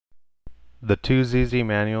The 2ZZ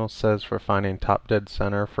manual says for finding top dead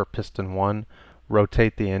center for piston 1,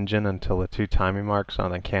 rotate the engine until the two timing marks on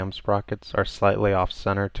the cam sprockets are slightly off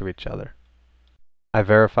center to each other. I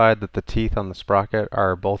verified that the teeth on the sprocket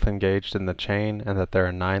are both engaged in the chain and that there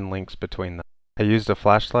are 9 links between them. I used a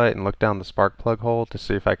flashlight and looked down the spark plug hole to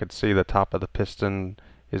see if I could see the top of the piston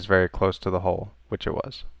is very close to the hole, which it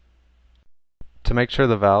was. To make sure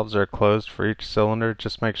the valves are closed for each cylinder,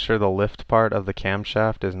 just make sure the lift part of the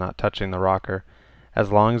camshaft is not touching the rocker.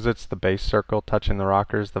 As long as it's the base circle touching the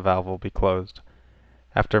rockers, the valve will be closed.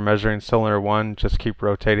 After measuring cylinder 1, just keep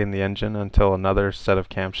rotating the engine until another set of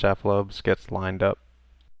camshaft lobes gets lined up.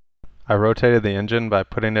 I rotated the engine by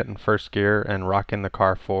putting it in first gear and rocking the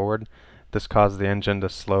car forward. This caused the engine to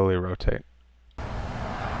slowly rotate.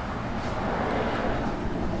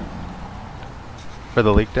 For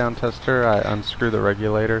the leak down tester, I unscrew the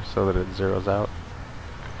regulator so that it zeroes out.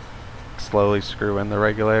 Slowly screw in the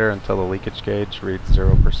regulator until the leakage gauge reads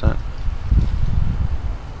 0%.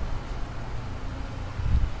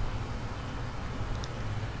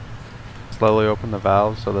 Slowly open the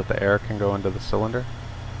valve so that the air can go into the cylinder.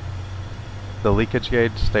 The leakage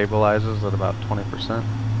gauge stabilizes at about 20%.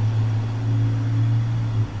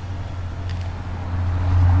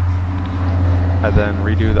 I then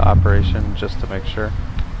redo the operation just to make sure.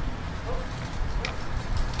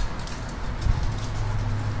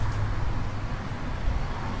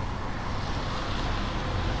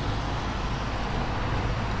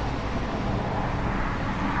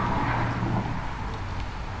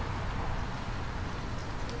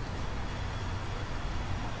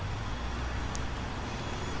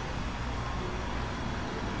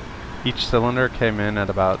 Each cylinder came in at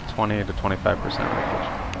about 20 to 25% leakage.